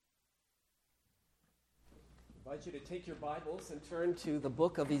I invite you to take your Bibles and turn to the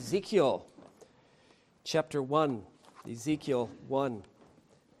book of Ezekiel, chapter 1, Ezekiel 1.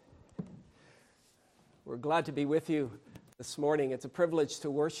 We're glad to be with you this morning. It's a privilege to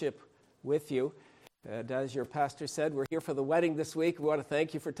worship with you. And as your pastor said, we're here for the wedding this week. We want to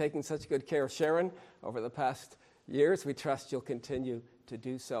thank you for taking such good care of Sharon over the past years. We trust you'll continue to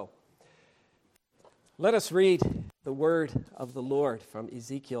do so. Let us read the word of the Lord from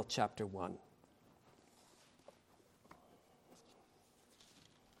Ezekiel chapter 1.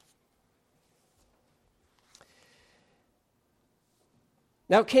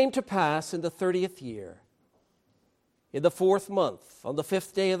 Now it came to pass in the 30th year, in the 4th month, on the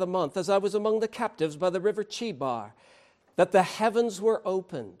 5th day of the month, as I was among the captives by the river Chebar, that the heavens were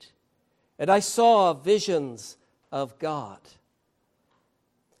opened, and I saw visions of God.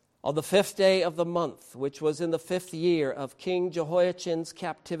 On the 5th day of the month, which was in the 5th year of King Jehoiachin's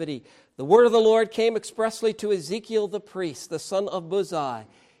captivity, the word of the Lord came expressly to Ezekiel the priest, the son of Buzi,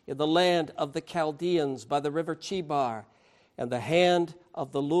 in the land of the Chaldeans by the river Chebar, and the hand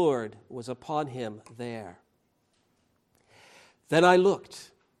of the Lord was upon him there. Then I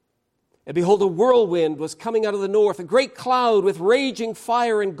looked, and behold, a whirlwind was coming out of the north, a great cloud with raging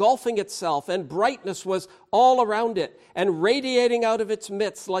fire engulfing itself, and brightness was all around it, and radiating out of its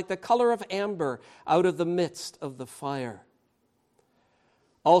midst like the color of amber out of the midst of the fire.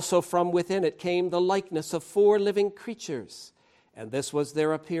 Also from within it came the likeness of 4 living creatures, and this was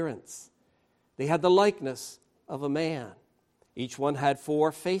their appearance. They had the likeness of a man. Each one had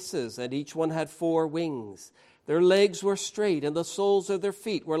 4 faces, and each one had 4 wings. Their legs were straight, and the soles of their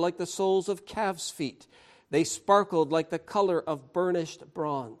feet were like the soles of calves' feet. They sparkled like the color of burnished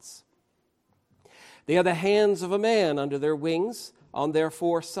bronze. They had the hands of a man under their wings on their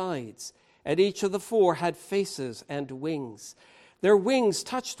 4 sides, and each of the 4 had faces and wings. Their wings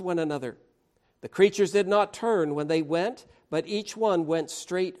touched one another. The creatures did not turn when they went, but each one went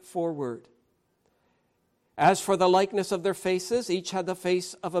straight forward. As for the likeness of their faces, each had the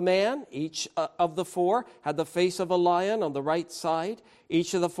face of a man. Each of the 4 had the face of a lion on the right side.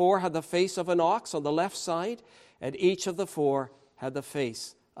 Each of the 4 had the face of an ox on the left side. And each of the 4 had the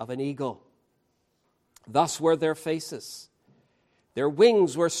face of an eagle. Thus were their faces. Their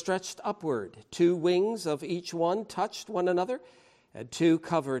wings were stretched upward. 2 wings of each one touched one another, and 2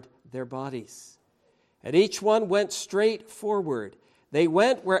 covered their bodies. And each one went straight forward. They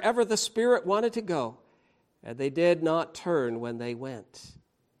went wherever the Spirit wanted to go, and they did not turn when they went.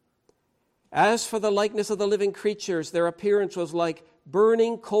 As for the likeness of the living creatures, their appearance was like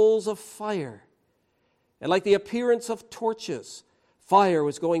burning coals of fire, and like the appearance of torches. Fire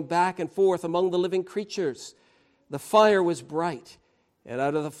was going back and forth among the living creatures. The fire was bright, and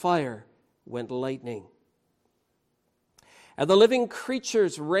out of the fire went lightning. And the living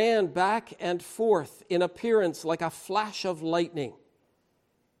creatures ran back and forth in appearance like a flash of lightning.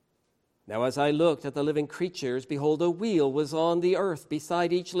 Now as I looked at the living creatures, behold, a wheel was on the earth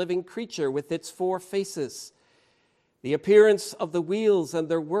beside each living creature with its 4 faces. The appearance of the wheels and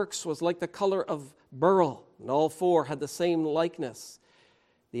their works was like the color of beryl, and all 4 had the same likeness.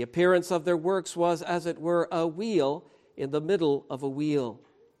 The appearance of their works was, as it were, a wheel in the middle of a wheel.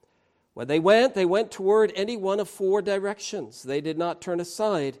 When they went toward any one of 4 directions. They did not turn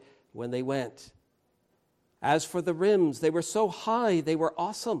aside when they went. As for the rims, they were so high they were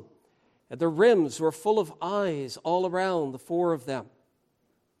awesome. And the rims were full of eyes all around the 4 of them.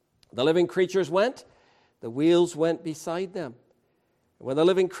 The living creatures went, the wheels went beside them. And when the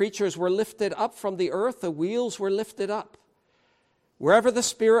living creatures were lifted up from the earth, the wheels were lifted up. Wherever the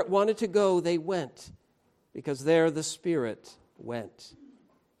Spirit wanted to go, they went, because there the Spirit went.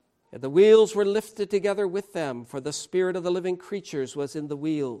 And the wheels were lifted together with them, for the spirit of the living creatures was in the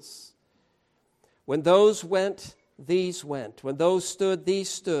wheels. When those went, these went. When those stood, these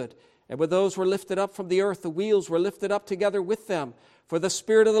stood. And when those were lifted up from the earth, the wheels were lifted up together with them, for the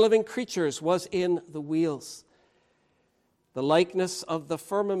spirit of the living creatures was in the wheels. The likeness of the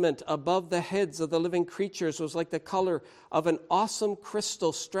firmament above the heads of the living creatures was like the color of an awesome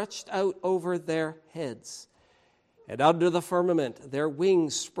crystal stretched out over their heads. And under the firmament their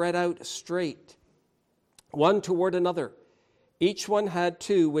wings spread out straight, one toward another. Each one had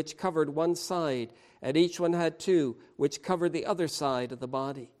 2 which covered one side, and each one had 2 which covered the other side of the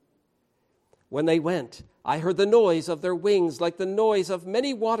body. When they went, I heard the noise of their wings like the noise of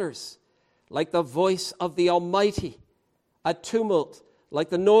many waters, like the voice of the Almighty, a tumult like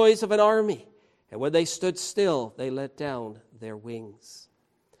the noise of an army. And when they stood still, they let down their wings.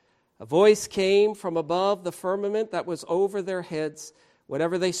 A voice came from above the firmament that was over their heads.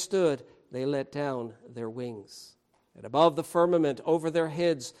 Whenever they stood, they let down their wings. And above the firmament over their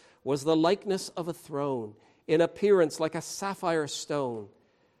heads was the likeness of a throne. in appearance like a sapphire stone.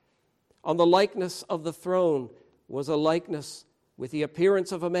 On the likeness of the throne was a likeness with the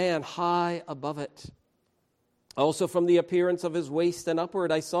appearance of a man high above it. Also from the appearance of his waist and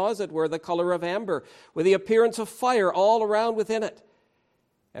upward, I saw, as it were, the color of amber, with the appearance of fire all around within it.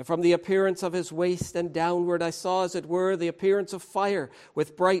 And from the appearance of his waist and downward, I saw, as it were, the appearance of fire,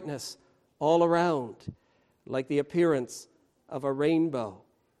 with brightness all around, like the appearance of a rainbow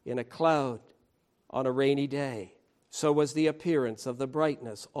in a cloud on a rainy day. So was the appearance of the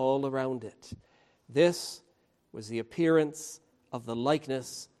brightness all around it. This was the appearance of the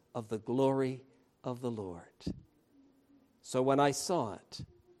likeness of the glory of the Lord. So when I saw it,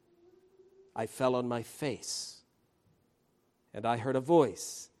 I fell on my face, and I heard a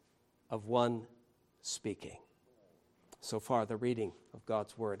voice of one speaking. So far, the reading of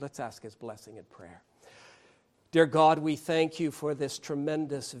God's word. Let's ask his blessing in prayer. Dear God, we thank you for this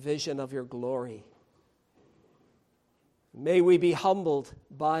tremendous vision of your glory. May we be humbled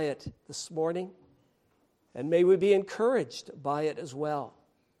by it this morning, and may we be encouraged by it as well.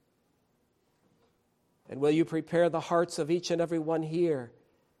 And will you prepare the hearts of each and every one here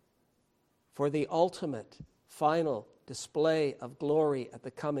for the ultimate, final display of glory at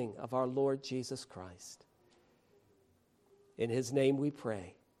the coming of our Lord Jesus Christ. In his name we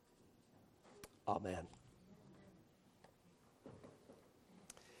pray. Amen.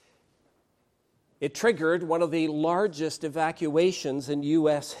 It triggered one of the largest evacuations in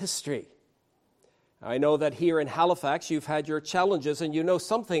U.S. history. I know that here in Halifax you've had your challenges and you know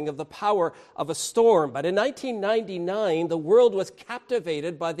something of the power of a storm. But in 1999, the world was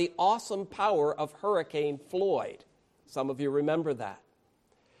captivated by the awesome power of Hurricane Floyd. Some of you remember that.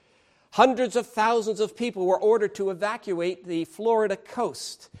 Hundreds of thousands of people were ordered to evacuate the Florida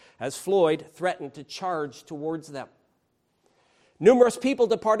coast as Floyd threatened to charge towards them. Numerous people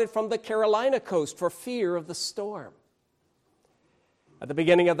departed from the Carolina coast for fear of the storm. At the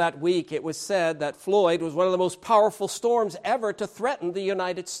beginning of that week, it was said that Floyd was one of the most powerful storms ever to threaten the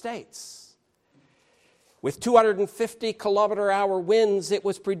United States. With 250-kilometer-hour winds, it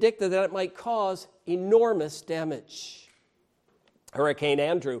was predicted that it might cause enormous damage. Hurricane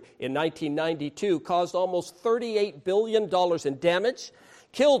Andrew in 1992 caused almost $38 billion in damage,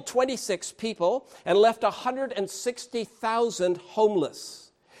 killed 26 people, and left 160,000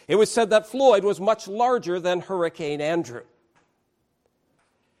 homeless. It was said that Floyd was much larger than Hurricane Andrew.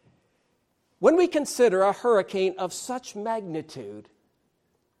 When we consider a hurricane of such magnitude,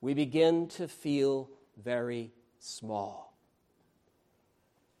 we begin to feel very small.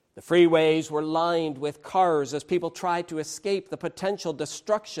 The freeways were lined with cars as people tried to escape the potential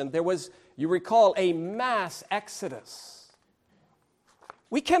destruction. There was, you recall, a mass exodus.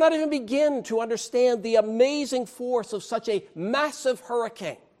 We cannot even begin to understand the amazing force of such a massive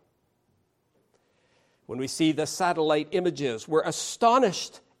hurricane. When we see the satellite images, we're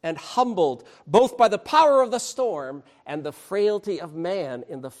astonished and humbled both by the power of the storm and the frailty of man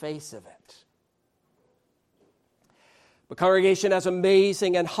in the face of it. But congregation, as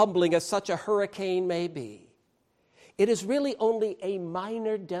amazing and humbling as such a hurricane may be, it is really only a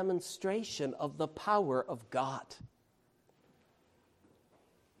minor demonstration of the power of God.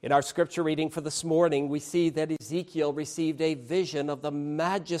 In our scripture reading for this morning, we see that Ezekiel received a vision of the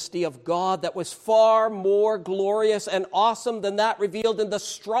majesty of God that was far more glorious and awesome than that revealed in the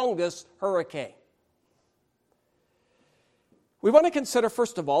strongest hurricane. We want to consider,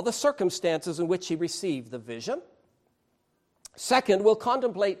 first of all, the circumstances in which he received the vision. Second, we'll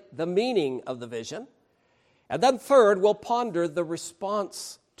contemplate the meaning of the vision. And then third, we'll ponder the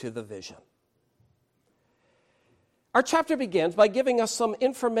response to the vision. Our chapter begins by giving us some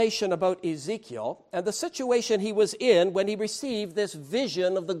information about Ezekiel and the situation he was in when he received this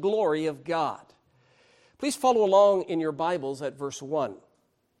vision of the glory of God. Please follow along in your Bibles at verse 1.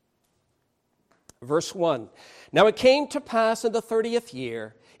 Verse 1. Now it came to pass in the 30th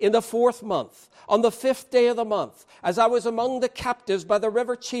year, in the 4th month, on the 5th day of the month, as I was among the captives by the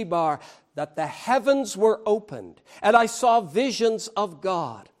river Chebar, that the heavens were opened, and I saw visions of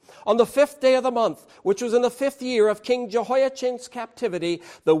God. On the 5th day of the month, which was in the 5th year of King Jehoiachin's captivity,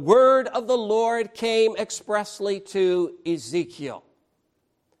 the word of the Lord came expressly to Ezekiel.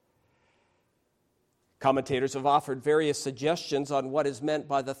 Commentators have offered various suggestions on what is meant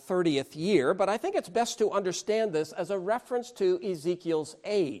by the 30th year, but I think it's best to understand this as a reference to Ezekiel's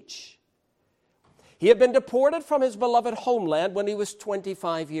age. He had been deported from his beloved homeland when he was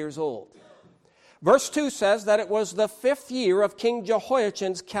 25 years old. Verse 2 says that it was the 5th year of King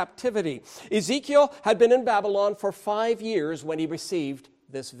Jehoiachin's captivity. Ezekiel had been in Babylon for 5 years when he received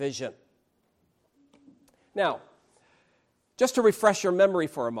this vision. Now, Just to refresh your memory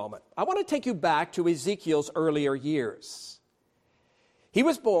for a moment, I want to take you back to Ezekiel's earlier years. He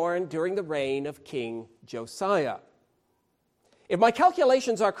was born during the reign of King Josiah. If my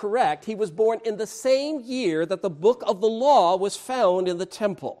calculations are correct, he was born in the same year that the book of the law was found in the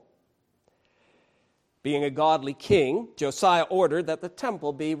temple. Being a godly king, Josiah ordered that the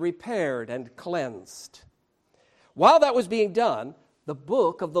temple be repaired and cleansed. While that was being done, the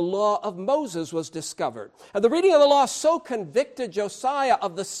book of the law of Moses was discovered. And the reading of the law so convicted Josiah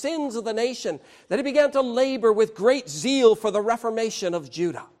of the sins of the nation that he began to labor with great zeal for the reformation of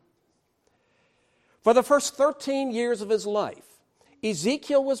Judah. For the first 13 years of his life,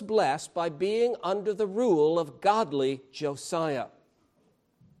 Ezekiel was blessed by being under the rule of godly Josiah.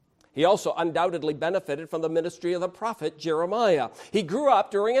 He also undoubtedly benefited from the ministry of the prophet Jeremiah. He grew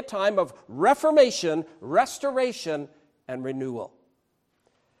up during a time of reformation, restoration, and renewal.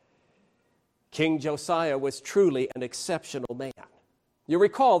 King Josiah was truly an exceptional man. You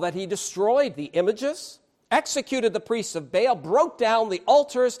recall that he destroyed the images, executed the priests of Baal, broke down the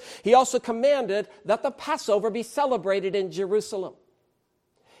altars. He also commanded that the Passover be celebrated in Jerusalem.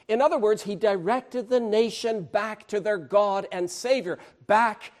 In other words, he directed the nation back to their God and Savior,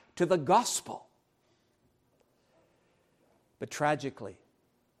 back to the gospel. But tragically,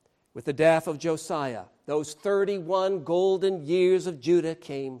 with the death of Josiah, those 31 golden years of Judah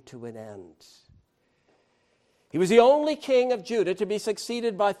came to an end. He was the only king of Judah to be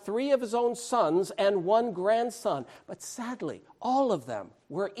succeeded by 3 of his own sons and 1 grandson. But sadly, all of them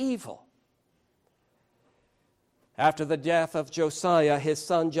were evil. After the death of Josiah, his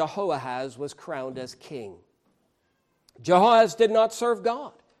son Jehoahaz was crowned as king. Jehoahaz did not serve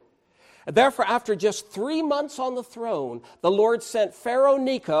God. Therefore, after just 3 months on the throne, the Lord sent Pharaoh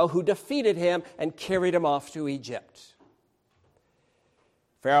Necho, who defeated him and carried him off to Egypt.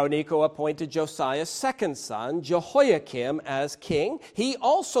 Pharaoh Necho appointed Josiah's second son, Jehoiakim, as king. He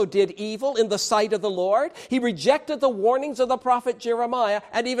also did evil in the sight of the Lord. He rejected the warnings of the prophet Jeremiah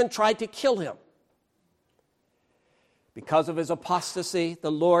and even tried to kill him. Because of his apostasy,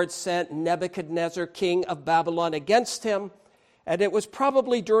 the Lord sent Nebuchadnezzar, king of Babylon, against him, and it was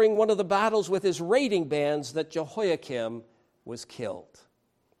probably during one of the battles with his raiding bands that Jehoiakim was killed.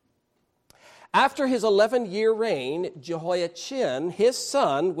 After his 11-year reign, Jehoiachin, his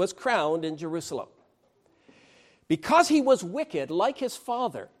son, was crowned in Jerusalem. Because he was wicked like his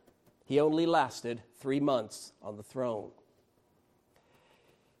father, he only lasted 3 months on the throne.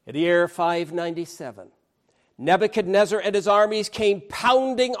 In the year 597, Nebuchadnezzar and his armies came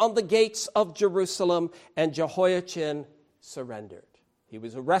pounding on the gates of Jerusalem, and Jehoiachin surrendered. He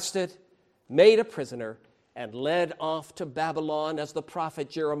was arrested, made a prisoner, and led off to Babylon as the prophet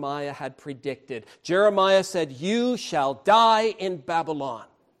Jeremiah had predicted. Jeremiah said, "You shall die in Babylon."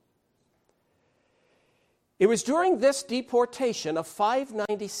 It was during this deportation of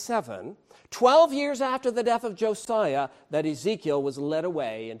 597, 12 years after the death of Josiah, that Ezekiel was led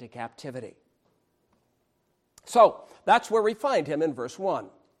away into captivity. So, that's where we find him in verse 1.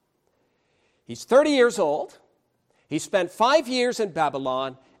 He's 30 years old. He spent 5 years in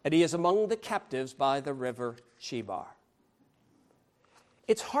Babylon, and he is among the captives by the river Chebar.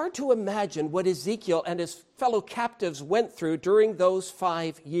 It's hard to imagine what Ezekiel and his fellow captives went through during those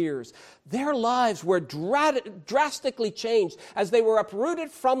 5 years. Their lives were drastically changed as they were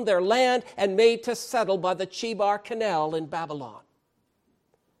uprooted from their land and made to settle by the Chebar Canal in Babylon.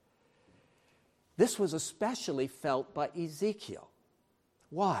 This was especially felt by Ezekiel.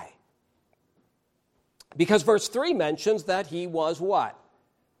 Why? Because verse 3 mentions that he was what?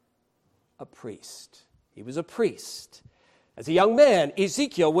 A priest. He was a priest. As a young man,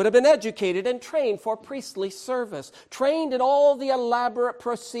 Ezekiel would have been educated and trained for priestly service, trained in all the elaborate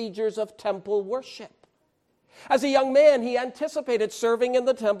procedures of temple worship. As a young man, he anticipated serving in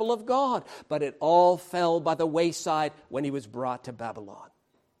the temple of God, but it all fell by the wayside when he was brought to Babylon.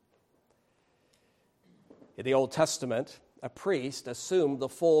 In the Old Testament, a priest assumed the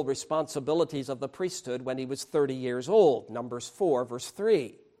full responsibilities of the priesthood when he was 30 years old, Numbers 4, verse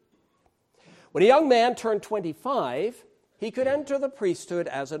 3. When a young man turned 25, he could enter the priesthood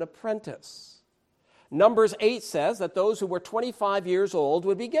as an apprentice. Numbers 8 says that those who were 25 years old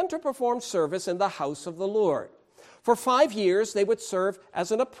would begin to perform service in the house of the Lord. For 5 years, they would serve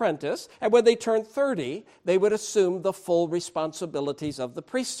as an apprentice, and when they turned 30, they would assume the full responsibilities of the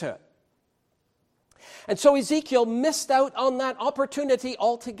priesthood. And so Ezekiel missed out on that opportunity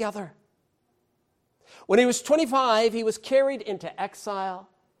altogether. When he was 25, he was carried into exile,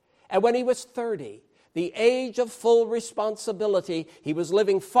 and when he was 30, the age of full responsibility, he was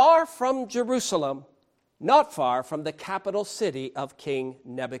living far from Jerusalem, not far from the capital city of King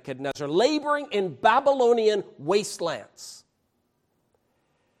Nebuchadnezzar, laboring in Babylonian wastelands.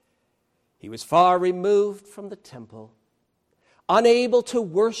 He was far removed from the temple, unable to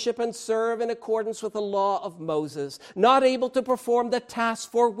worship and serve in accordance with the law of Moses, not able to perform the tasks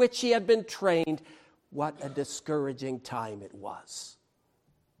for which he had been trained. What a discouraging time it was.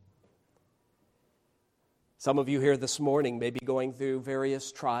 Some of you here this morning may be going through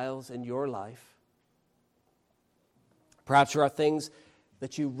various trials in your life. Perhaps there are things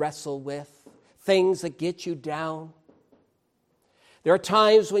that you wrestle with, things that get you down. There are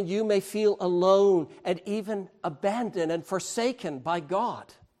times when you may feel alone and even abandoned and forsaken by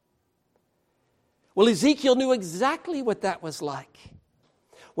God. Well, Ezekiel knew exactly what that was like.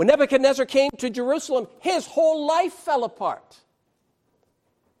 When Nebuchadnezzar came to Jerusalem, his whole life fell apart.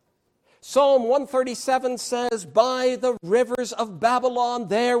 Psalm 137 says, "By the rivers of Babylon,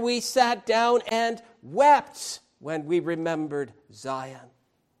 there we sat down and wept when we remembered Zion."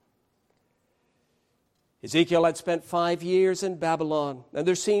 Ezekiel had spent 5 years in Babylon, and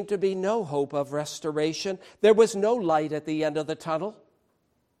there seemed to be no hope of restoration. There was no light at the end of the tunnel.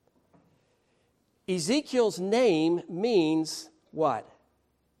 Ezekiel's name means what?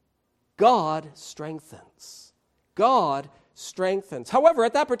 God strengthens. God strengthens. However,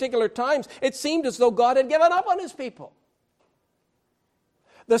 at that particular time, it seemed as though God had given up on his people.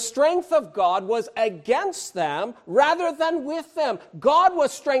 The strength of God was against them rather than with them. God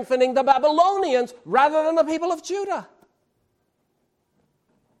was strengthening the Babylonians rather than the people of Judah.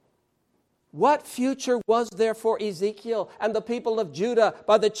 What future was there for Ezekiel and the people of Judah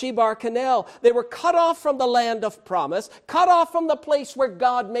by the Chebar Canal? They were cut off from the land of promise, cut off from the place where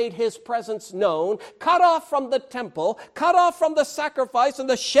God made his presence known, cut off from the temple, cut off from the sacrifice and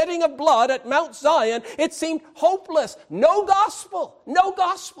the shedding of blood at Mount Zion. It seemed hopeless. No gospel. No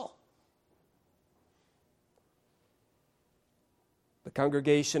gospel. The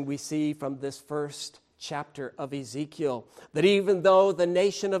congregation we see from this first chapter of Ezekiel, that even though the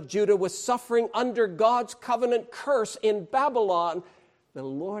nation of Judah was suffering under God's covenant curse in Babylon, the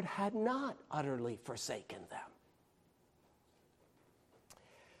Lord had not utterly forsaken them.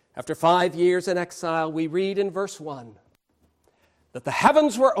 After 5 years in exile, we read in verse 1 that the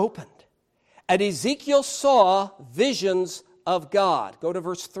heavens were opened, and Ezekiel saw visions of God. Go to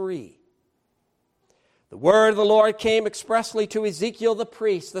verse 3. The word of the Lord came expressly to Ezekiel the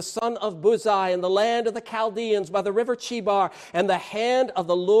priest, the son of Buzi, in the land of the Chaldeans by the river Chebar, and the hand of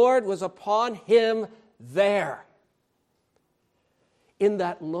the Lord was upon him there. In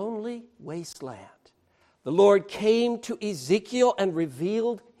that lonely wasteland, the Lord came to Ezekiel and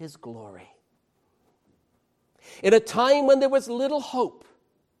revealed his glory. In a time when there was little hope,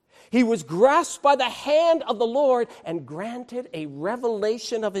 he was grasped by the hand of the Lord and granted a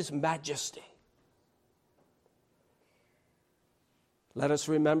revelation of his majesty. Let us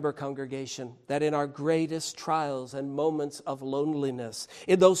remember, congregation, that in our greatest trials and moments of loneliness,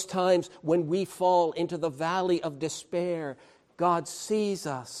 in those times when we fall into the valley of despair, God sees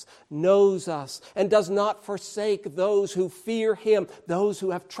us, knows us, and does not forsake those who fear him, those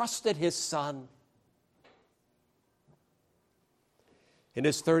who have trusted his Son. In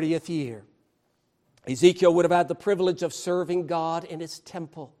his 30th year, Ezekiel would have had the privilege of serving God in his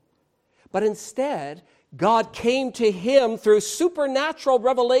temple. But instead, God came to him through supernatural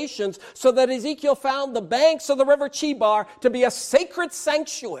revelations so that Ezekiel found the banks of the river Chebar to be a sacred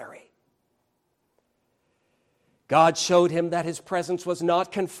sanctuary. God showed him that his presence was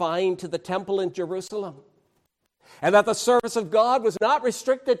not confined to the temple in Jerusalem, and that the service of God was not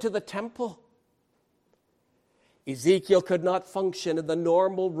restricted to the temple. Ezekiel could not function in the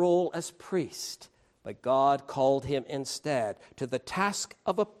normal role as priest, but God called him instead to the task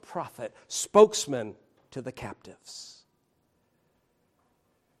of a prophet, spokesman to the captives.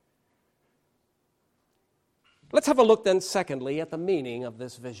 Let's have a look then, secondly, at the meaning of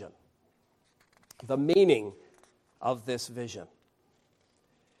this vision. The meaning of this vision.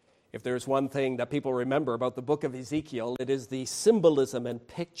 If there's one thing that people remember about the book of Ezekiel, it is the symbolism and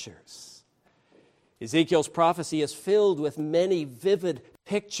pictures. Ezekiel's prophecy is filled with many vivid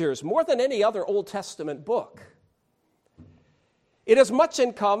pictures, more than any other Old Testament book. It has much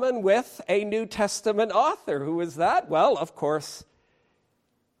in common with a New Testament author. Who is that? Well, of course,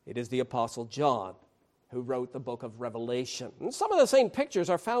 it is the Apostle John, who wrote the book of Revelation. And some of the same pictures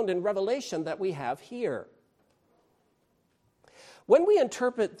are found in Revelation that we have here. When we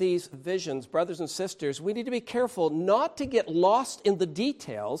interpret these visions, brothers and sisters, we need to be careful not to get lost in the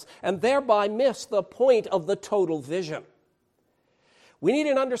details and thereby miss the point of the total vision. We need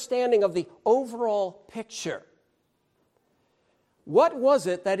an understanding of the overall picture. What was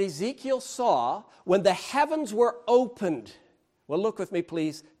it that Ezekiel saw when the heavens were opened? Well, look with me,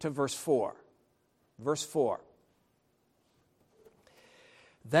 please, to verse 4. Verse 4.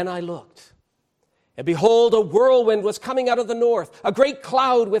 Then I looked, And behold, a whirlwind was coming out of the north, a great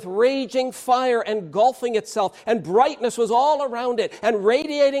cloud with raging fire engulfing itself, and brightness was all around it, and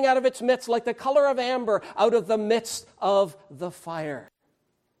radiating out of its midst like the color of amber out of the midst of the fire.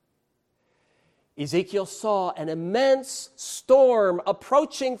 Ezekiel saw an immense storm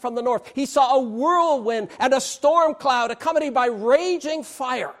approaching from the north. He saw a whirlwind and a storm cloud accompanied by raging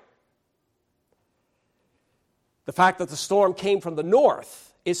fire. The fact that the storm came from the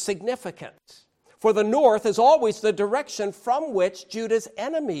north is significant, for the north is always the direction from which Judah's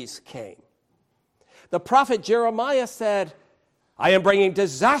enemies came. The prophet Jeremiah said, I am bringing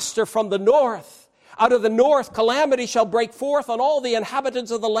disaster from the north. Out of the north, calamity shall break forth on all the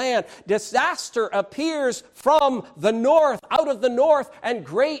inhabitants of the land. Disaster appears from the north, out of the north, and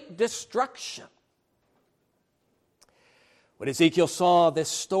great destruction. When Ezekiel saw this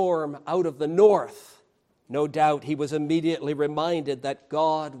storm out of the north, no doubt he was immediately reminded that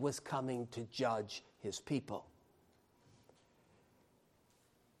God was coming to judge his people.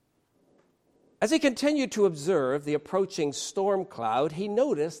 As he continued to observe the approaching storm cloud, he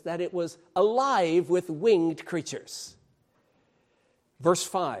noticed that it was alive with winged creatures. Verse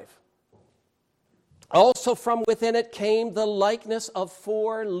 5. Also from within it came the likeness of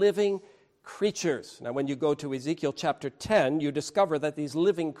 4 living creatures. Now, when you go to Ezekiel chapter 10, you discover that these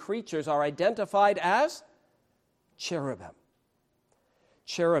living creatures are identified as cherubim.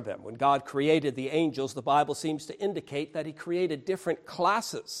 Cherubim. When God created the angels, the Bible seems to indicate that he created different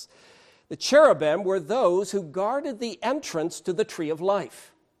classes. The cherubim were those who guarded the entrance to the tree of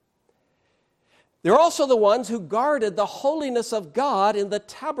life. They're also the ones who guarded the holiness of God in the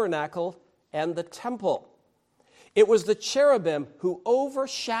tabernacle and the temple. It was the cherubim who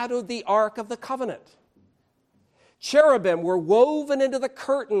overshadowed the Ark of the Covenant. Cherubim were woven into the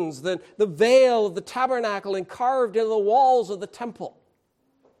curtains, the veil of the tabernacle, and carved into the walls of the temple.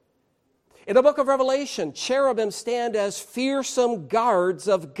 In the book of Revelation, cherubim stand as fearsome guards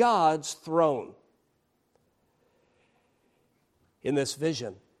of God's throne. In this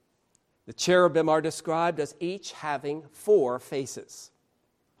vision, the cherubim are described as each having 4 faces.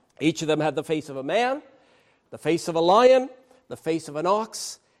 Each of them had the face of a man, the face of a lion, the face of an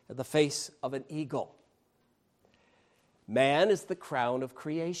ox, and the face of an eagle. Man is the crown of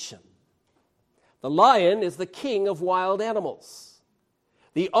creation. The lion is the king of wild animals.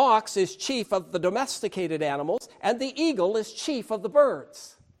 The ox is chief of the domesticated animals, and the eagle is chief of the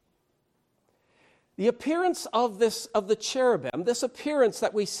birds. The appearance of the cherubim, this appearance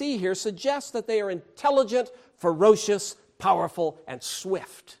that we see here, suggests that they are intelligent, ferocious, powerful, and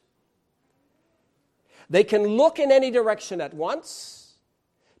swift. They can look in any direction at once.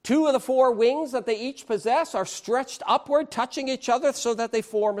 2 of the 4 wings that they each possess are stretched upward, touching each other so that they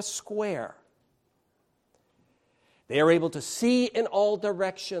form a square. They are able to see in all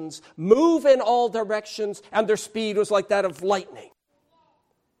directions, move in all directions, and their speed was like that of lightning.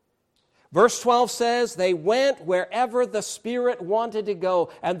 Verse 12 says, they went wherever the Spirit wanted to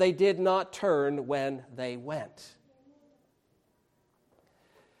go, and they did not turn when they went.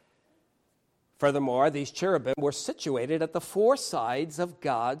 Furthermore, these cherubim were situated at the 4 sides of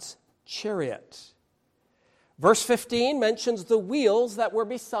God's chariot. Verse 15 mentions the wheels that were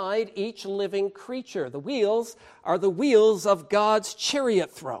beside each living creature. The wheels are the wheels of God's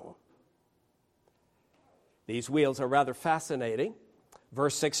chariot throne. These wheels are rather fascinating.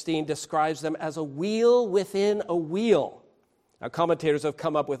 Verse 16 describes them as a wheel within a wheel. Now, commentators have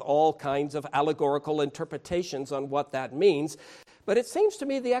come up with all kinds of allegorical interpretations on what that means, but it seems to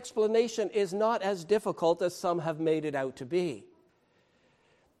me the explanation is not as difficult as some have made it out to be.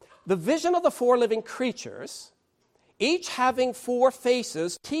 The vision of the 4 living creatures, each having 4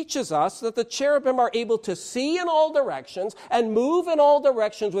 faces, teaches us that the cherubim are able to see in all directions and move in all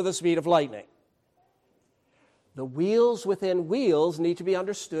directions with the speed of lightning. The wheels within wheels need to be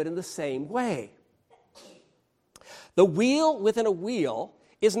understood in the same way. The wheel within a wheel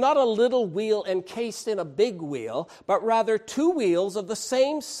is not a little wheel encased in a big wheel, but rather 2 wheels of the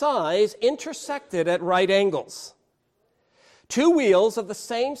same size intersected at right angles. 2 wheels of the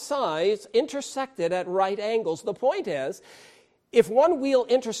same size intersected at right angles. The point is, if one wheel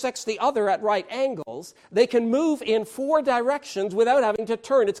intersects the other at right angles, they can move in 4 directions without having to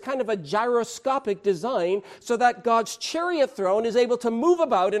turn. It's kind of a gyroscopic design so that God's chariot throne is able to move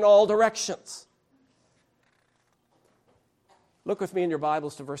about in all directions. Look with me in your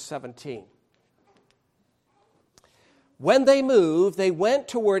Bibles to verse 17. When they moved, they went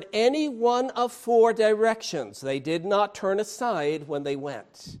toward any one of 4 directions. They did not turn aside when they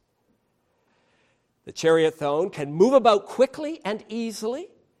went. The chariot throne can move about quickly and easily,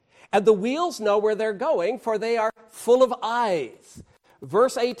 and the wheels know where they're going, for they are full of eyes.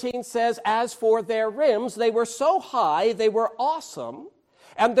 Verse 18 says, as for their rims, they were so high, they were awesome,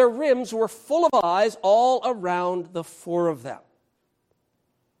 and their rims were full of eyes all around the four of them.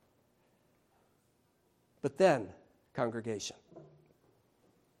 But then, congregation,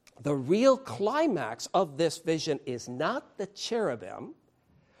 the real climax of this vision is not the cherubim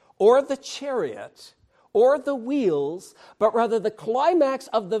or the chariot or the wheels, but rather the climax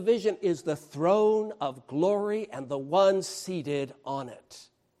of the vision is the throne of glory and the one seated on it.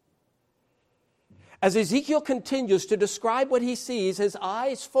 As Ezekiel continues to describe what he sees, his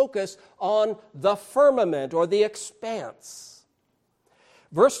eyes focus on the firmament or the expanse.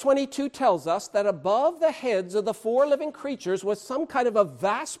 Verse 22 tells us that above the heads of the four living creatures was some kind of a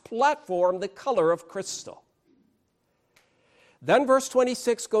vast platform the color of crystal. Then verse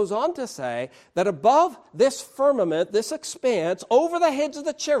 26 goes on to say that above this firmament, this expanse, over the heads of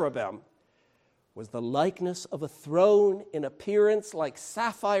the cherubim, was the likeness of a throne in appearance like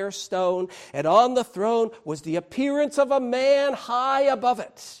sapphire stone, and on the throne was the appearance of a man high above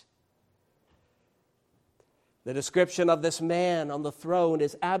it. The description of this man on the throne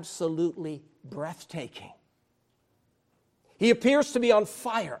is absolutely breathtaking. He appears to be on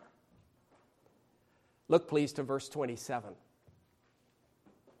fire. Look, please, to verse 27.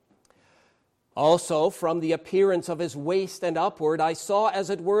 Also, from the appearance of his waist and upward, I saw, as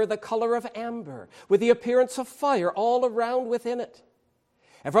it were, the color of amber, with the appearance of fire all around within it.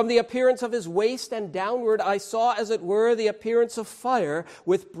 And from the appearance of his waist and downward, I saw, as it were, the appearance of fire,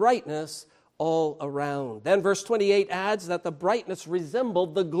 with brightness all around. Then verse 28 adds that the brightness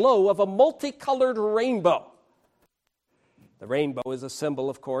resembled the glow of a multicolored rainbow. The rainbow is a symbol,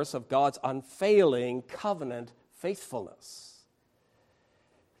 of course, of God's unfailing covenant faithfulness.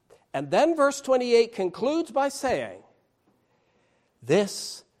 And then verse 28 concludes by saying,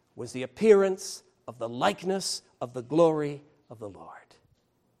 this was the appearance of the likeness of the glory of the Lord.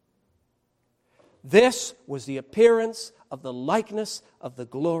 This was the appearance of the likeness of the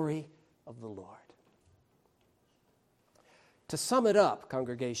glory of the Lord. To sum it up,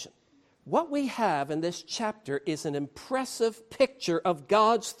 congregation, what we have in this chapter is an impressive picture of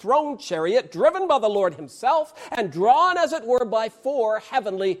God's throne chariot driven by the Lord himself and drawn, as it were, by four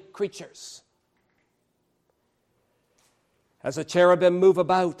heavenly creatures. As the cherubim move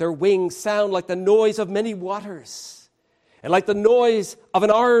about, their wings sound like the noise of many waters and like the noise of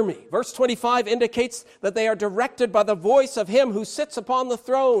an army. Verse 25 indicates that they are directed by the voice of him who sits upon the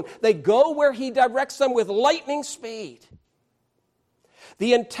throne. They go where he directs them with lightning speed.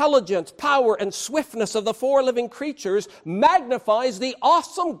 The intelligence, power, and swiftness of the four living creatures magnifies the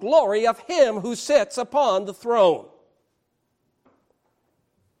awesome glory of him who sits upon the throne.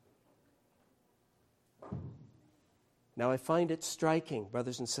 Now, I find it striking,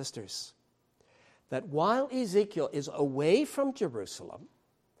 brothers and sisters, that while Ezekiel is away from Jerusalem,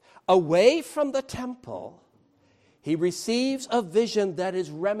 away from the temple, he receives a vision that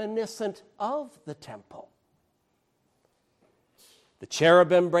is reminiscent of the temple. The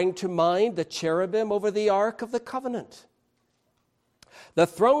cherubim bring to mind the cherubim over the Ark of the Covenant. The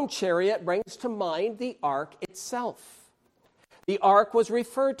throne chariot brings to mind the ark itself. The ark was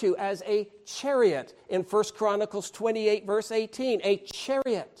referred to as a chariot in 1 Chronicles 28, verse 18, a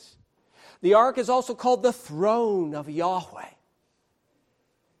chariot. The ark is also called the throne of Yahweh.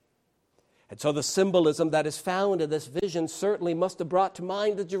 And so the symbolism that is found in this vision certainly must have brought to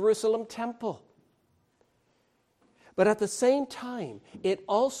mind the Jerusalem temple. But at the same time, it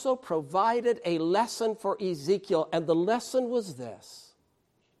also provided a lesson for Ezekiel, and the lesson was this.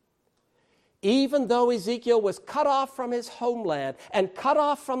 Even though Ezekiel was cut off from his homeland and cut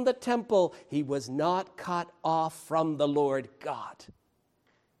off from the temple, he was not cut off from the Lord God.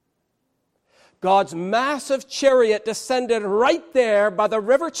 God's massive chariot descended right there by the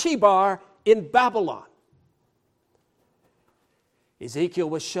river Chebar in Babylon. Ezekiel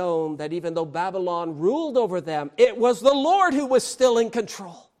was shown that even though Babylon ruled over them, it was the Lord who was still in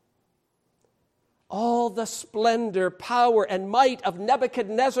control. All the splendor, power, and might of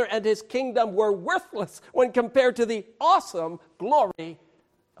Nebuchadnezzar and his kingdom were worthless when compared to the awesome glory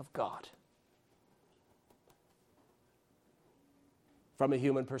of God. From a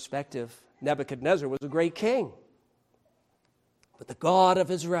human perspective, Nebuchadnezzar was a great king. But the God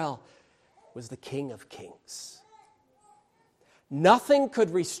of Israel was the King of Kings. Nothing could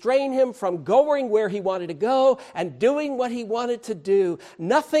restrain him from going where he wanted to go and doing what he wanted to do.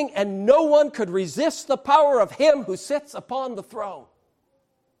 Nothing and no one could resist the power of him who sits upon the throne.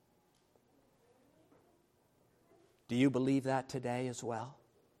 Do you believe that today as well?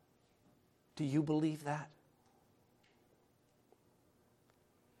 Do you believe that?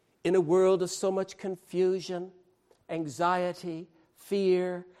 In a world of so much confusion, anxiety,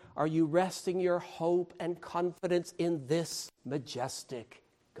 fear? Are you resting your hope and confidence in this majestic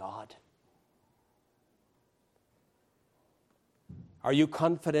God? Are you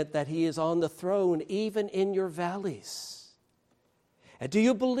confident that He is on the throne even in your valleys? And do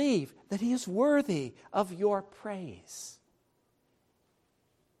you believe that He is worthy of your praise?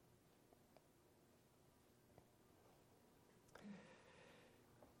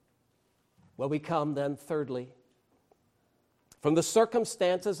 Well, we come then, thirdly, from the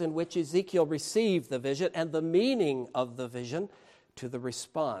circumstances in which Ezekiel received the vision and the meaning of the vision to the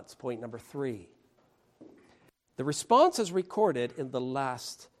response. Point number 3. The response is recorded in the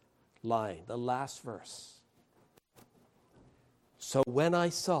last line, the last verse. So when I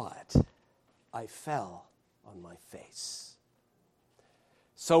saw it, I fell on my face.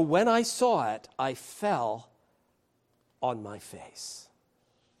 So when I saw it, I fell on my face.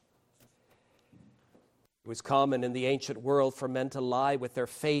 It was common in the ancient world for men to lie with their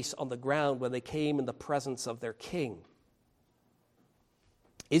face on the ground when they came in the presence of their king.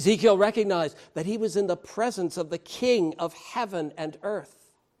 Ezekiel recognized that he was in the presence of the King of heaven and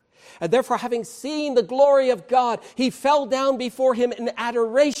earth. And therefore, having seen the glory of God, he fell down before him in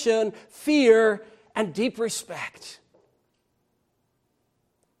adoration, fear, and deep respect.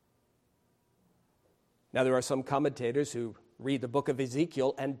 Now, there are some commentators who read the book of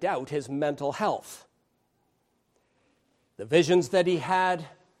Ezekiel and doubt his mental health. The visions that he had,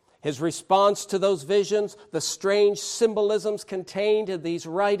 his response to those visions, the strange symbolisms contained in these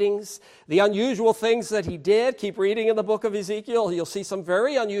writings, the unusual things that he did. Keep reading in the book of Ezekiel. You'll see some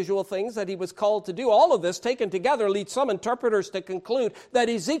very unusual things that he was called to do. All of this taken together leads some interpreters to conclude that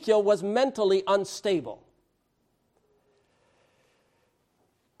Ezekiel was mentally unstable.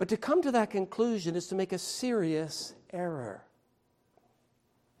 But to come to that conclusion is to make a serious error.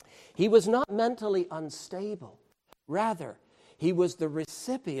 He was not mentally unstable. Rather, he was the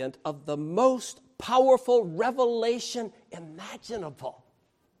recipient of the most powerful revelation imaginable.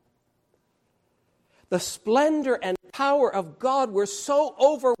 The splendor and power of God were so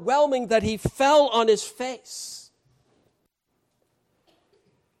overwhelming that he fell on his face.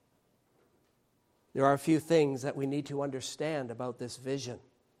 There are a few things that we need to understand about this vision.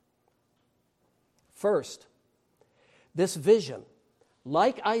 First, this vision,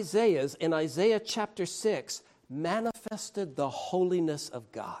 like Isaiah's in Isaiah chapter 6, manifested the holiness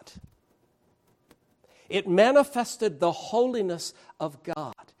of God. It manifested the holiness of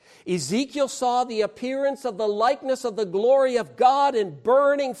God. Ezekiel saw the appearance of the likeness of the glory of God in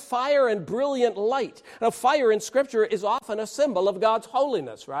burning fire and brilliant light. Now, fire in Scripture is often a symbol of God's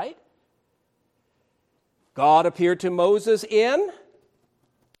holiness, right? God appeared to Moses in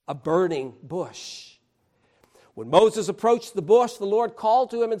a burning bush. When Moses approached the bush, the Lord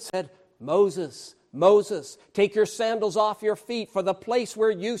called to him and said, "Moses, Moses, take your sandals off your feet, for the place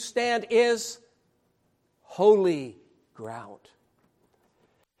where you stand is holy ground."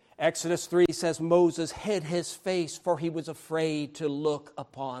 Exodus 3 says Moses hid his face, for he was afraid to look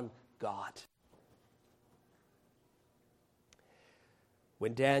upon God.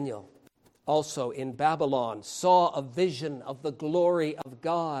 When Daniel, also in Babylon, saw a vision of the glory of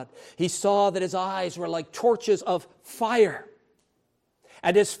God, he saw that his eyes were like torches of fire,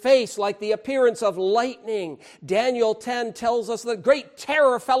 and his face like the appearance of lightning. Daniel 10 tells us that great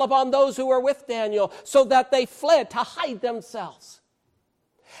terror fell upon those who were with Daniel, so that they fled to hide themselves.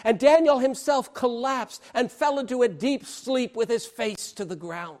 And Daniel himself collapsed and fell into a deep sleep with his face to the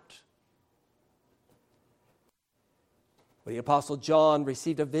ground. When the Apostle John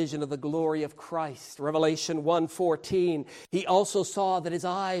received a vision of the glory of Christ, Revelation 1:14, he also saw that his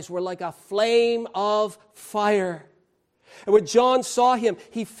eyes were like a flame of fire. And when John saw him,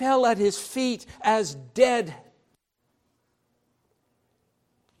 he fell at his feet as dead.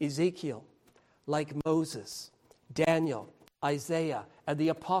 Ezekiel, like Moses, Daniel, Isaiah, and the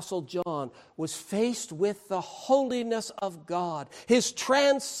Apostle John, was faced with the holiness of God, His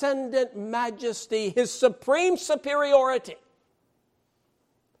transcendent majesty, His supreme superiority.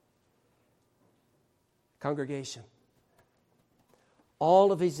 Congregation,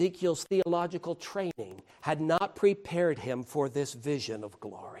 all of Ezekiel's theological training had not prepared him for this vision of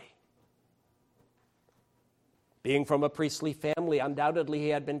glory. Being from a priestly family, undoubtedly he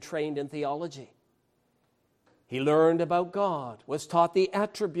had been trained in theology. He learned about God, was taught the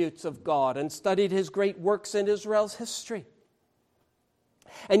attributes of God, and studied His great works in Israel's history.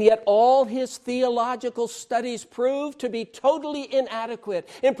 And yet all his theological studies proved to be totally inadequate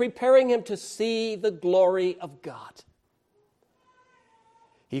in preparing him to see the glory of God.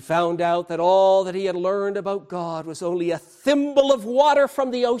 He found out that all that he had learned about God was only a thimble of water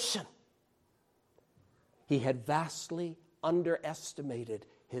from the ocean. He had vastly underestimated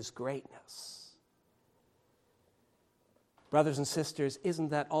his greatness. Brothers and sisters, isn't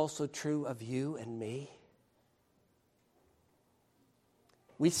that also true of you and me?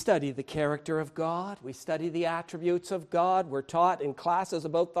 We study the character of God. We study the attributes of God. We're taught in classes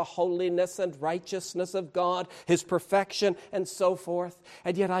about the holiness and righteousness of God, his perfection, and so forth.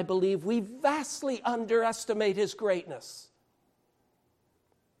 And yet I believe we vastly underestimate his greatness.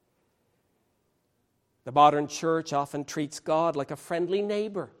 The modern church often treats God like a friendly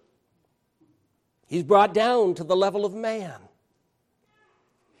neighbor. He's brought down to the level of man.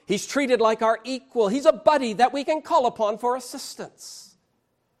 He's treated like our equal. He's a buddy that we can call upon for assistance.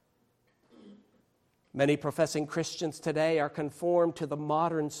 Many professing Christians today are conformed to the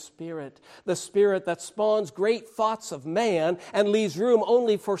modern spirit, the spirit that spawns great thoughts of man and leaves room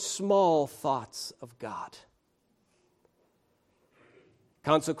only for small thoughts of God.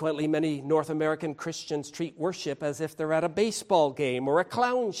 Consequently, many North American Christians treat worship as if they're at a baseball game or a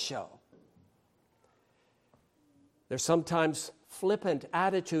clown show. Their sometimes flippant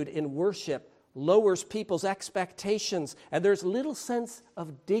attitude in worship lowers people's expectations, and there's little sense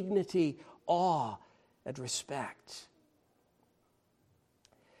of dignity, awe, and respect.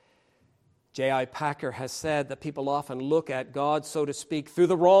 J.I. Packer has said that people often look at God, so to speak, through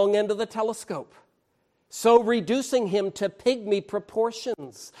the wrong end of the telescope, so reducing him to pygmy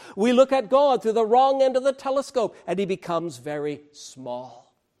proportions. We look at God through the wrong end of the telescope, and he becomes very small.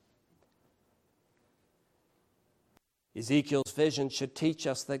 Ezekiel's vision should teach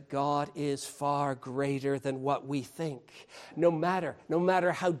us that God is far greater than what we think. No matter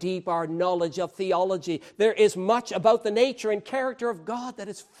how deep our knowledge of theology, there is much about the nature and character of God that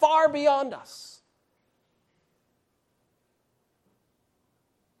is far beyond us.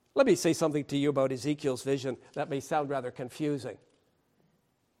 Let me say something to you about Ezekiel's vision that may sound rather confusing.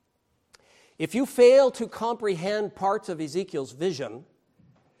 If you fail to comprehend parts of Ezekiel's vision,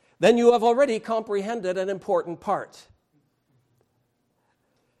 then you have already comprehended an important part.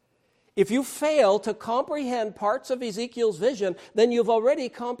 If you fail to comprehend parts of Ezekiel's vision, then you've already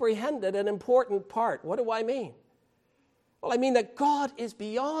comprehended an important part. What do I mean? Well, I mean that God is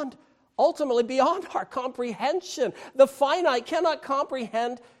ultimately beyond our comprehension. The finite cannot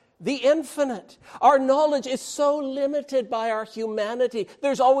comprehend the infinite. Our knowledge is so limited by our humanity.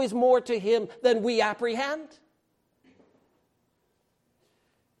 There's always more to him than we apprehend.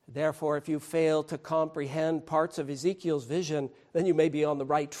 Therefore, if you fail to comprehend parts of Ezekiel's vision, then you may be on the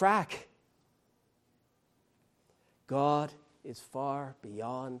right track. God is far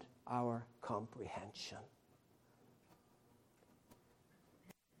beyond our comprehension.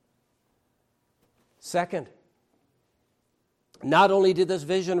 Second, not only did this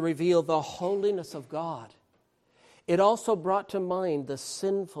vision reveal the holiness of God, it also brought to mind the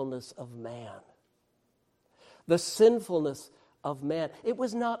sinfulness of man. The sinfulness of man. It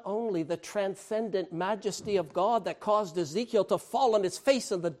was not only the transcendent majesty of God that caused Ezekiel to fall on his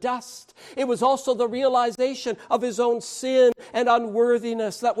face in the dust. It was also the realization of his own sin and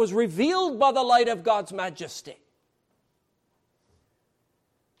unworthiness that was revealed by the light of God's majesty.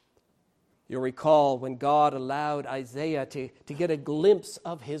 You'll recall when God allowed Isaiah to get a glimpse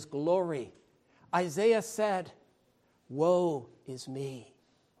of his glory. Isaiah said, "Woe is me,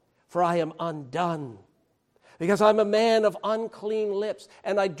 for I am undone, because I'm a man of unclean lips,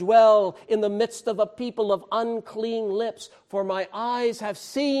 and I dwell in the midst of a people of unclean lips, for my eyes have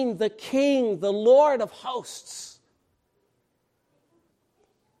seen the King, the Lord of hosts."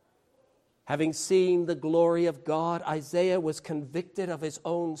 Having seen the glory of God, Isaiah was convicted of his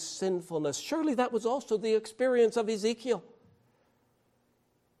own sinfulness. Surely that was also the experience of Ezekiel.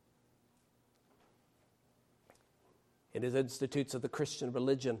 In his Institutes of the Christian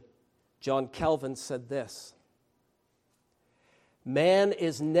Religion, John Calvin said this: "Man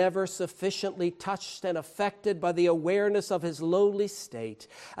is never sufficiently touched and affected by the awareness of his lowly state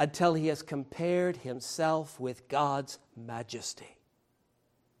until he has compared himself with God's majesty.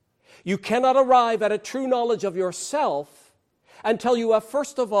 You cannot arrive at a true knowledge of yourself until you have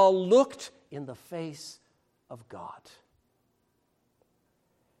first of all looked in the face of God."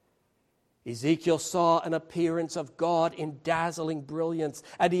 Ezekiel saw an appearance of God in dazzling brilliance,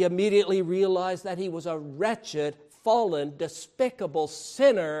 and he immediately realized that he was a wretched, fallen, despicable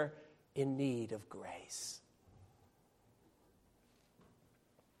sinner in need of grace.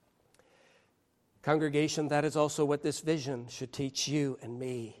 Congregation, that is also what this vision should teach you and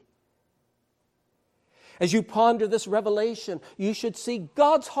me. As you ponder this revelation, you should see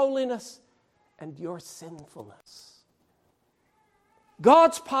God's holiness and your sinfulness,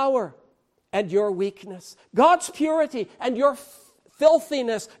 God's power and your weakness, God's purity and your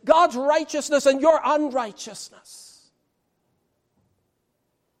filthiness, God's righteousness and your unrighteousness.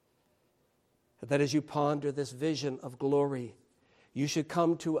 that as you ponder this vision of glory, you should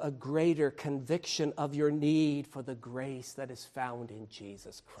come to a greater conviction of your need for the grace that is found in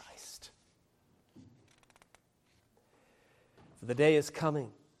Jesus Christ. For the day is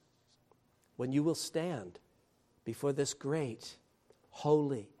coming when you will stand before this great,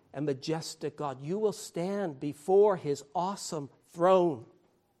 holy, and majestic God. You will stand before his awesome throne.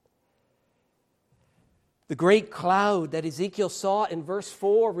 The great cloud that Ezekiel saw in verse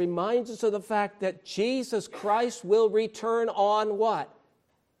 4 reminds us of the fact that Jesus Christ will return on what?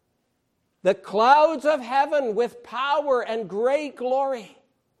 The clouds of heaven with power and great glory.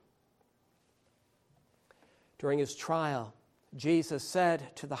 During his trial, Jesus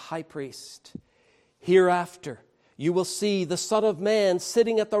said to the high priest, "Hereafter you will see the Son of Man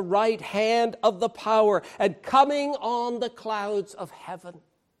sitting at the right hand of the power and coming on the clouds of heaven."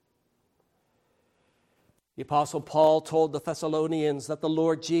 The Apostle Paul told the Thessalonians that the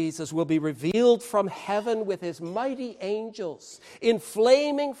Lord Jesus will be revealed from heaven with his mighty angels in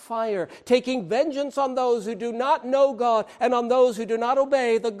flaming fire, taking vengeance on those who do not know God and on those who do not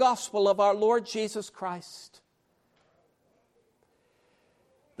obey the gospel of our Lord Jesus Christ.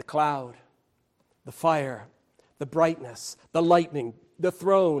 The cloud, the fire, the brightness, the lightning, the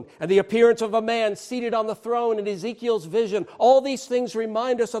throne, and the appearance of a man seated on the throne in Ezekiel's vision. All these things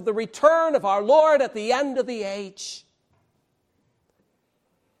remind us of the return of our Lord at the end of the age.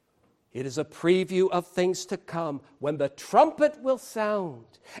 It is a preview of things to come when the trumpet will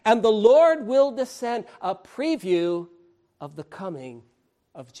sound and the Lord will descend, a preview of the coming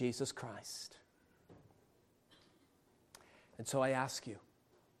of Jesus Christ. And so I ask you,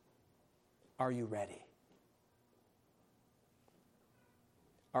 are you ready?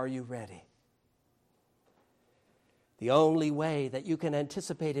 Are you ready? The only way that you can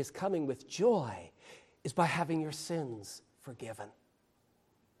anticipate his coming with joy is by having your sins forgiven.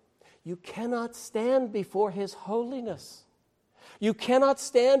 You cannot stand before his holiness. You cannot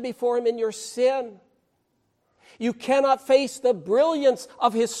stand before him in your sin. You cannot face the brilliance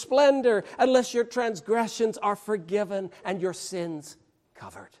of his splendor unless your transgressions are forgiven and your sins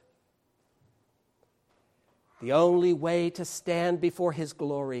covered. The only way to stand before his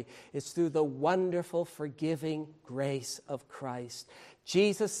glory is through the wonderful, forgiving grace of Christ.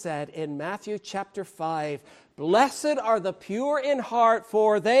 Jesus said in Matthew chapter 5, "Blessed are the pure in heart,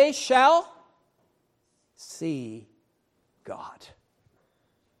 for they shall see God."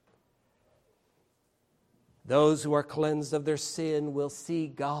 Those who are cleansed of their sin will see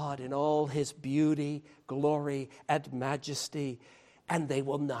God in all his beauty, glory, and majesty, and they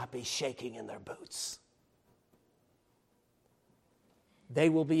will not be shaking in their boots. They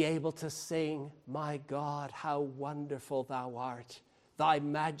will be able to sing, "My God, how wonderful thou art. Thy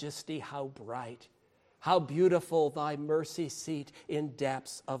majesty, how bright. How beautiful thy mercy seat in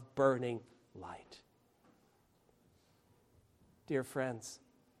depths of burning light." Dear friends,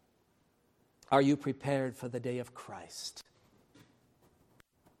 are you prepared for the day of Christ?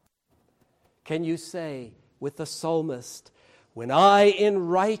 Can you say with the psalmist, "When I in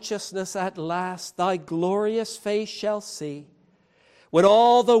righteousness at last thy glorious face shall see, when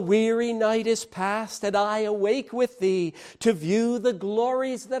all the weary night is past, and I awake with thee to view the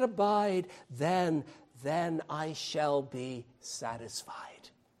glories that abide, then I shall be satisfied."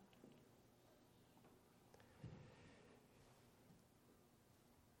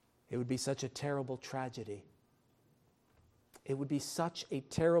 It would be such a terrible tragedy. It would be such a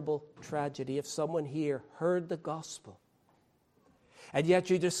terrible tragedy if someone here heard the gospel, and yet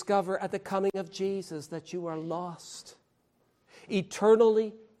you discover at the coming of Jesus that you are lost.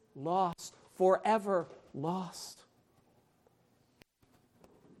 Eternally lost, forever lost.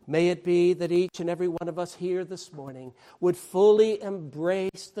 May it be that each and every one of us here this morning would fully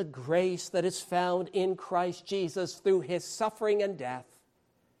embrace the grace that is found in Christ Jesus through his suffering and death,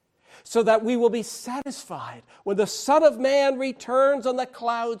 so that we will be satisfied when the Son of Man returns on the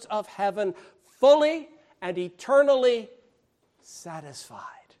clouds of heaven, fully and eternally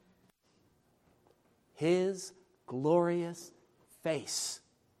satisfied. His glorious face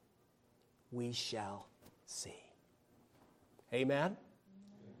we shall see. Amen?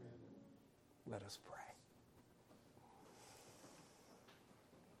 Let us pray.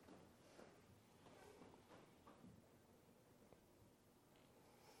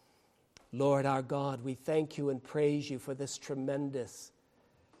 Lord our God, we thank you and praise you for this tremendous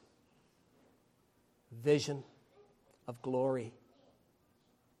vision of glory.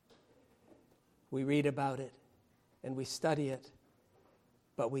 We read about it and we study it,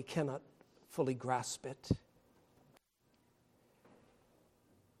 but we cannot fully grasp it.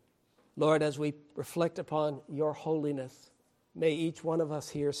 Lord, as we reflect upon your holiness, May each one of us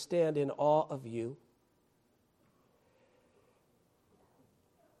here stand in awe of you.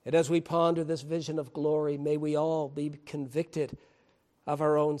 And as we ponder this vision of glory, may we all be convicted of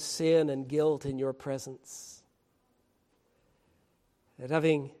our own sin and guilt in your presence. And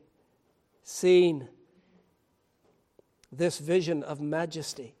having seen this vision of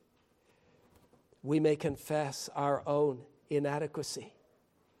majesty, we may confess our own inadequacy.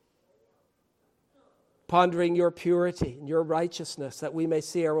 Pondering your purity and your righteousness, that we may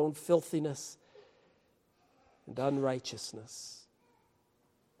see our own filthiness and unrighteousness.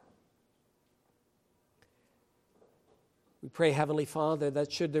 We pray, Heavenly Father,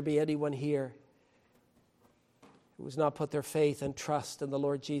 that should there be anyone here who has not put their faith and trust in the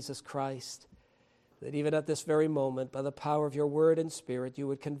Lord Jesus Christ, that even at this very moment, by the power of your word and spirit, you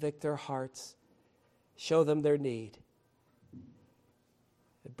would convict their hearts, show them their need,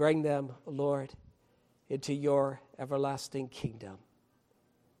 and bring them, Lord, into your everlasting kingdom.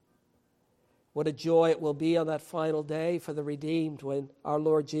 What a joy it will be on that final day for the redeemed when our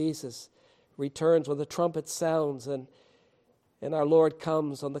Lord Jesus returns, when the trumpet sounds and our Lord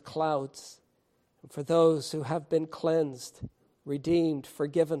comes on the clouds. And for those who have been cleansed, redeemed,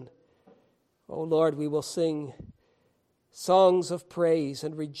 forgiven, oh Lord, we will sing songs of praise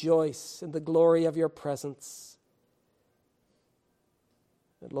and rejoice in the glory of your presence.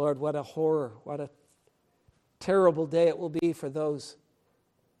 And Lord, what a horror, what a terrible day it will be for those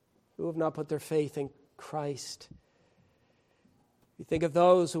who have not put their faith in Christ. You think of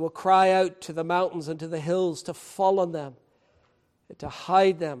those who will cry out to the mountains and to the hills to fall on them, and to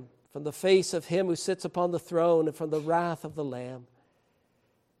hide them from the face of him who sits upon the throne and from the wrath of the Lamb.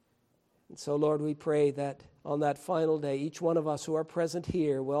 And so, Lord, we pray that on that final day, each one of us who are present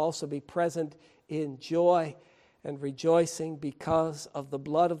here will also be present in joy and rejoicing because of the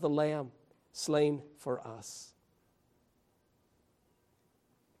blood of the Lamb slain for us.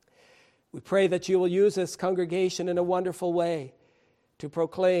 We pray that you will use this congregation in a wonderful way to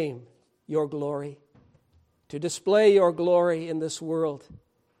proclaim your glory, to display your glory in this world.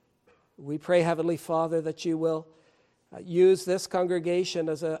 We pray, Heavenly Father, that you will use this congregation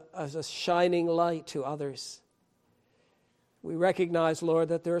as a shining light to others. We recognize, Lord,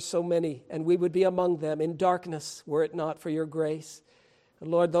 that there are so many, and we would be among them in darkness were it not for your grace.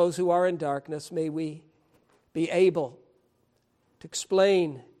 And Lord, those who are in darkness, may we be able to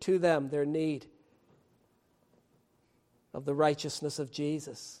explain to them their need of the righteousness of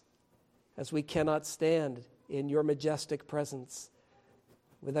Jesus, as we cannot stand in your majestic presence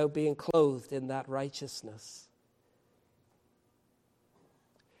without being clothed in that righteousness.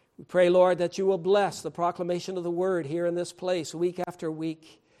 We pray, Lord, that you will bless the proclamation of the word here in this place week after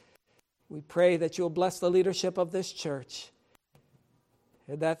week. We pray that you will bless the leadership of this church,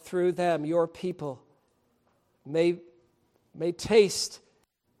 and that through them your people may taste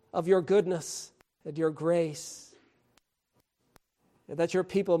of your goodness and your grace, and that your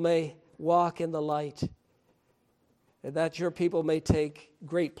people may walk in the light, and that your people may take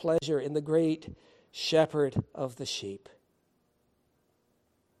great pleasure in the great shepherd of the sheep.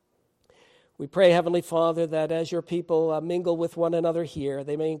 We pray, Heavenly Father, that as your people mingle with one another here,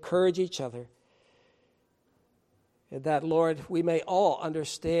 they may encourage each other, and that, Lord, we may all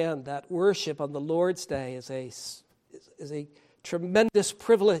understand that worship on the Lord's Day is a tremendous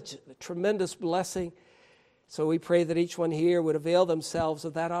privilege, a tremendous blessing. So we pray that each one here would avail themselves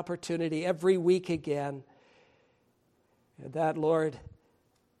of that opportunity every week again. And that, Lord,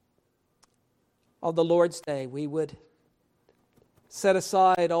 on the Lord's Day, we would set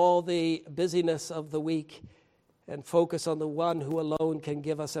aside all the busyness of the week and focus on the one who alone can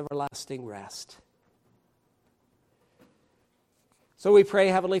give us everlasting rest. So we pray,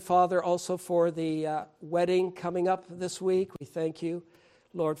 Heavenly Father, also for the wedding coming up this week. We thank you,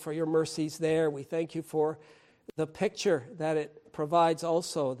 Lord, for your mercies there. We thank you for the picture that it provides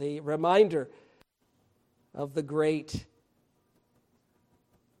also, the reminder of the great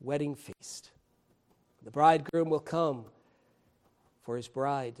wedding feast. The bridegroom will come for his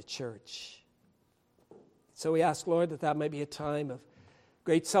bride, the church. So we ask, Lord, that may be a time of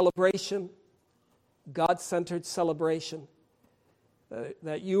great celebration, God-centered celebration,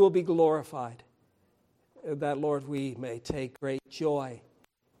 that you will be glorified, and that, Lord, we may take great joy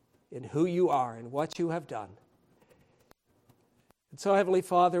in who you are and what you have done. And so, Heavenly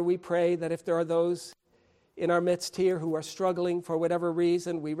Father, we pray that if there are those in our midst here who are struggling for whatever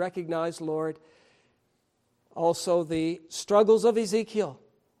reason, we recognize, Lord, also the struggles of Ezekiel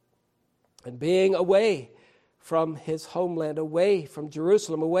and being away from his homeland, away from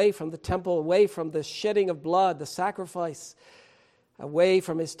Jerusalem, away from the temple, away from the shedding of blood, the sacrifice, away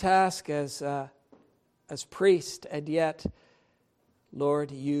from his task as priest, and yet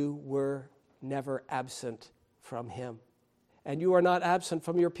Lord, you were never absent from him. And you are not absent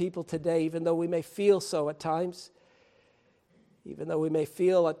from your people today, even though we may feel so at times, even though we may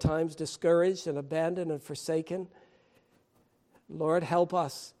feel at times discouraged and abandoned and forsaken. Lord, help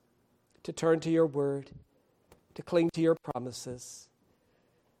us to turn to your word, to cling to your promises,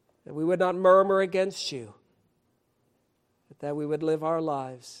 that we would not murmur against you, but that we would live our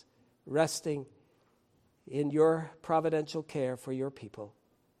lives resting in your providential care for your people.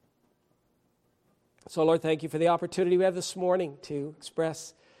 So, Lord, thank you for the opportunity we have this morning to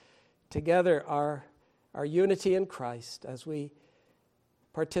express together our unity in Christ as we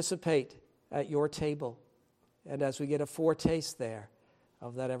participate at your table and as we get a foretaste there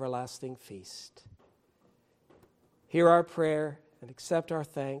of that everlasting feast. Hear our prayer and accept our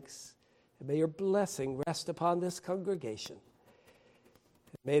thanks, and may your blessing rest upon this congregation.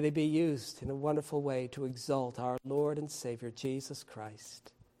 May they be used in a wonderful way to exalt our Lord and Savior, Jesus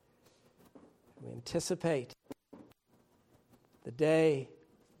Christ. We anticipate the day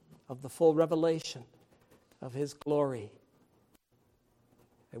of the full revelation of his glory.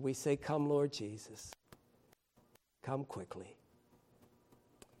 And we say, come, Lord Jesus. Come quickly.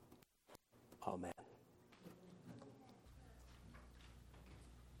 Amen.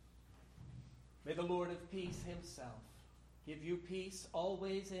 May the Lord of peace himself give you peace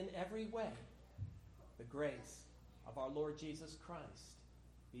always in every way. The grace of our Lord Jesus Christ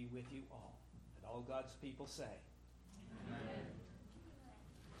be with you all. And all God's people say, Amen.